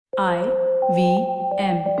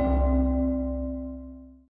IVM.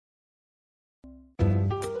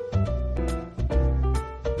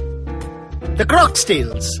 The Crocs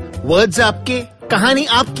Tales. Words आपके, कहानी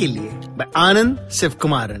आपके लिए. By Anand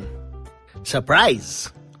Sivkumaran.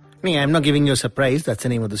 Surprise. No, I'm not giving you a surprise. That's the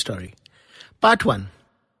name of the story. Part 1.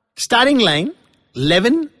 Starting line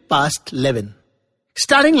 11 past 11.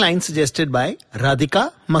 Starting line suggested by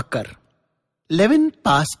Radhika Makkar. 11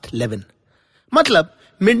 past 11. मतलब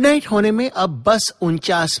midnight होने में अब बस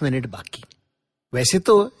 49 minute बाकी. वैसे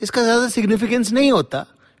तो इसका ज्यादा सिग्निफिकेंस नहीं होता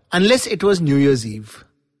unless it was new year's eve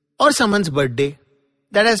और someone's birthday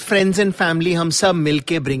that as friends and family हम सब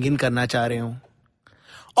मिलके ब्रिंग इन करना चाह रहे हो.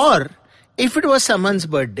 और if it was someone's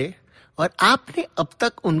birthday और आपने अब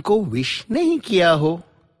तक उनको विश नहीं किया हो,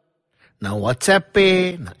 ना व्हाट्सएप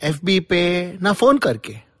पे, ना एफबी पे, ना फोन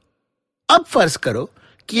करके. अब फर्ज करो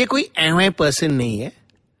कि ये कोई एवं पर्सन नहीं है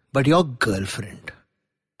but your girlfriend.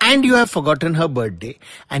 And you have forgotten her birthday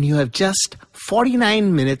and you have just 49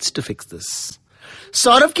 minutes to fix this.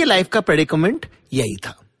 Saurabh के लाइफ का predicament यही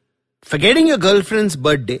था. Forgetting your girlfriend's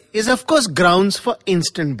birthday is of course grounds for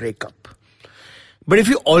instant breakup. But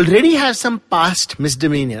if you already have some past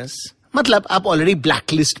misdemeanors, मतलब आप already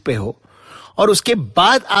blacklist पे हो और उसके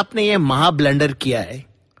बाद आपने ये महा ब्लंडर किया है,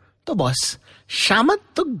 तो बॉस शामत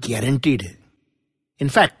तो guaranteed है. In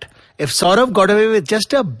fact, if Saurabh got away with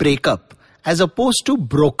just a breakup as opposed to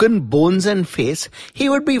broken bones and face, he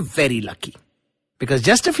would be very lucky. Because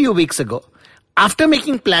just a few weeks ago, after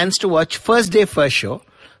making plans to watch first day first show,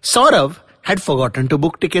 Saurabh had forgotten to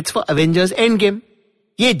book tickets for Avengers Endgame.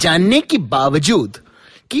 ये जानने के बावजूद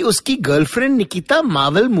कि उसकी girlfriend Nikita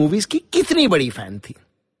Marvel movies की कितनी बड़ी fan थी.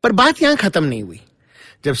 पर बात यहां खत्म नहीं हुई.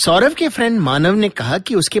 जब सौरभ के फ्रेंड मानव ने कहा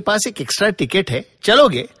कि उसके पास एक एक्स्ट्रा टिकट है,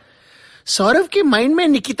 चलोगे, सौरभ के माइंड में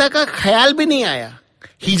निकिता का ख्याल भी नहीं आया.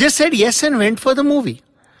 He just said yes and went for the movie.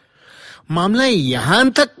 मामला यहां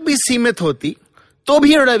तक भी सीमित होती तो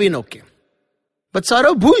भी would have been okay. But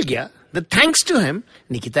Saurabh भूल गया that thanks to him,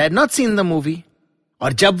 Nikita had not seen the movie.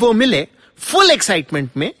 और जब वो मिले full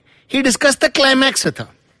excitement में, he discussed the climax with her.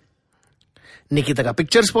 Nikita का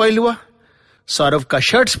पिक्चर स्पॉइल हुआ, सौरभ का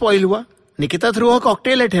शर्ट स्पॉइल हुआ. Nikita threw a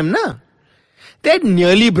cocktail at him, ना? They had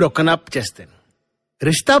nearly broken up just then.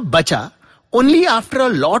 रिश्ता बचा only after a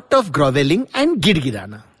lot of groveling and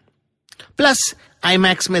गिड़गिड़ाना. Plus,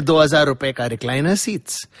 IMAX में 2000 रुपए का recliner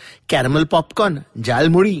seats, caramel popcorn, जाल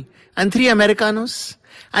मुड़ी and 3 Americanos.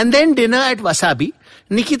 And then dinner at Wasabi,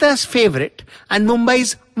 Nikita's favorite and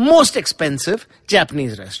Mumbai's most expensive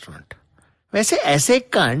Japanese restaurant. वैसे ऐसे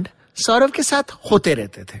कांड सौरभ के साथ होते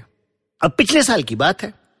रहते थे. अब पिछले साल की बात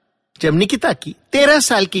है, जब निकिता की 13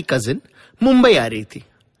 साल की कजिन मुंबई आ रही थी.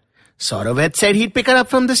 Saurabh had said he'd pick her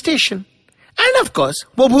up from the station. And of course,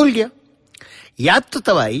 वो भूल गया. याद तो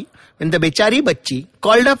तब आई when the बेचारी बच्ची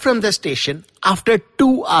called up from the station after 2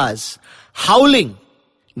 hours, howling.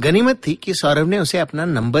 गनीमत थी कि सौरभ ने उसे अपना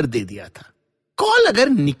नंबर दे दिया था. कॉल अगर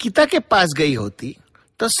निकिता के पास गई होती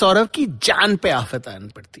तो सौरभ की जान पे आफत आन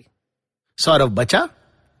पड़ती. सौरभ बचा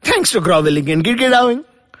थैंक्स टू ग्रोवेलिंग एंड गिड़गिड़ाविंग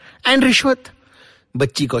एंड रिश्वत.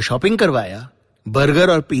 बच्ची को शॉपिंग करवाया, बर्गर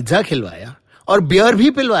और पिज्जा खिलवाया और बियर भी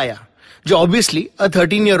पिलवाया, जो obviously a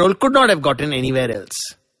 13-year-old could not have gotten anywhere else.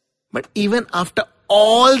 But even after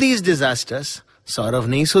all these disasters, Saurabh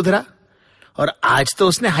नहीं सुधरा और आज तो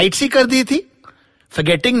उसने हाइट सी कर दी थी.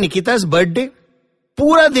 Forgetting Nikita's birthday,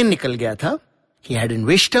 पूरा दिन निकल गया था. He hadn't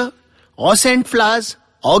wished her or sent flowers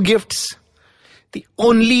or gifts. The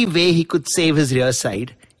only way he could save his rear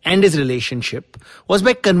side and his relationship was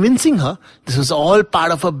by convincing her this was all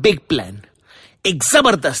part of a big plan. एक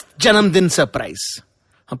जबरदस्त जन्मदिन surprise.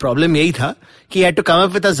 Problem यही था कि had to come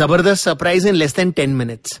up with a जबरदस्त surprise in less than 10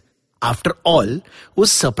 minutes. After all,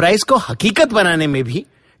 उस surprise को हकीकत बनाने में भी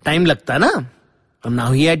टाइम लगता ना. And now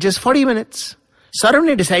he had just 40 minutes. Saurabh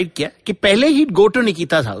ने डिसाइड किया कि पहले he'd go to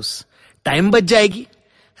Nikita's house. Time बच जाएगी,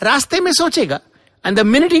 रास्ते में सोचेगा, and the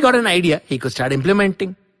minute he got an idea, he could start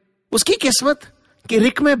implementing. उसकी किस्मत कि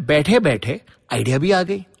रिक में बैठे बैठे आइडिया भी आ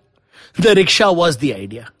गई. The rickshaw was the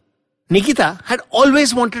idea. Nikita had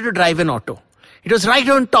always wanted to drive an auto. It was right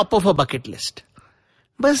on top of her bucket list.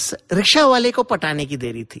 बस rickshaw वाले को पटाने की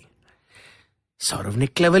देरी थी. सौरभ ने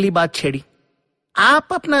क्लेवरली बात छेड़ी.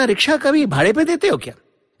 आप अपना रिक्शा कभी भाड़े पे देते हो क्या?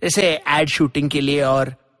 जैसे एड शूटिंग के लिए.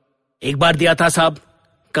 और एक बार दिया था साहब,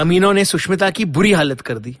 कमीनों ने सुष्मिता की बुरी हालत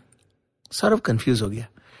कर दी. सौरभ कंफ्यूज हो गया.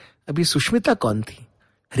 अभी सुष्मिता कौन थी?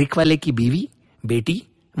 रिक वाले की बीवी, बेटी,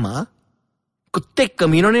 माँ? कुत्ते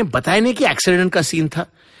कमीनों ने बताया नहीं कि एक्सीडेंट का सीन था.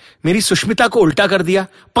 मेरी सुष्मिता को उल्टा कर दिया,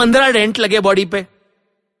 15 डेंट लगे बॉडी पे.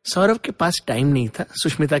 सौरभ के पास टाइम नहीं था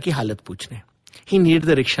सुष्मिता की हालत पूछने. ही need the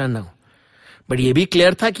rickshaw now. But ये भी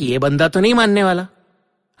क्लियर था कि ये बंदा तो नहीं मानने वाला.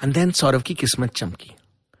 And then सौरभ की किस्मत चमकी.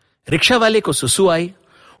 रिक्शा वाले को सुसु आई,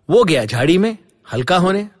 वो गया झाड़ी में हल्का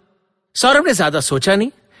होने. सौरभ ने ज्यादा सोचा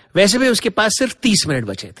नहीं, वैसे भी उसके पास सिर्फ 30 मिनट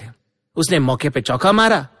बचे थे. उसने मौके पे चौका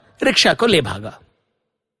मारा, रिक्शा को ले भागा.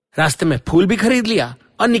 रास्ते में फूल भी खरीद लिया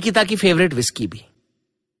और निकिता की फेवरेट विस्की भी.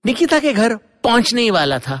 निकिता के घर पहुंचने ही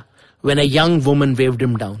वाला था when a young woman waved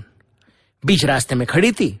him down. बीच रास्ते में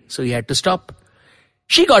खड़ी थी, so he had to stop.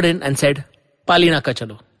 She got in and said, पालीना का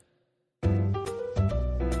चलो.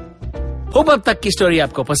 होप अब तक की स्टोरी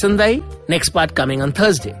आपको पसंद आई. Next part coming on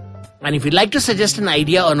Thursday. And if you'd like to suggest an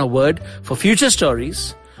idea on a word for future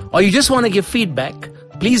stories, or you just want to give feedback,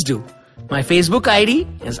 please do. My Facebook ID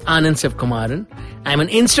is Anand Sivkumaran. I'm on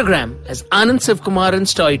Instagram as Anand Sivkumaran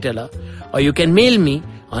Storyteller, or you can mail me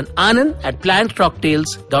on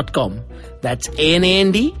anand@plantcocktails.com. That's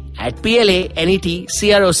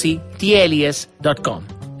ANAND@PLANETCROCTALES.com.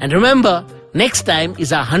 And remember, next time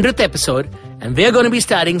is our 100th episode, and we're going to be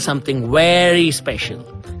starting something very special.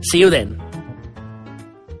 See you then.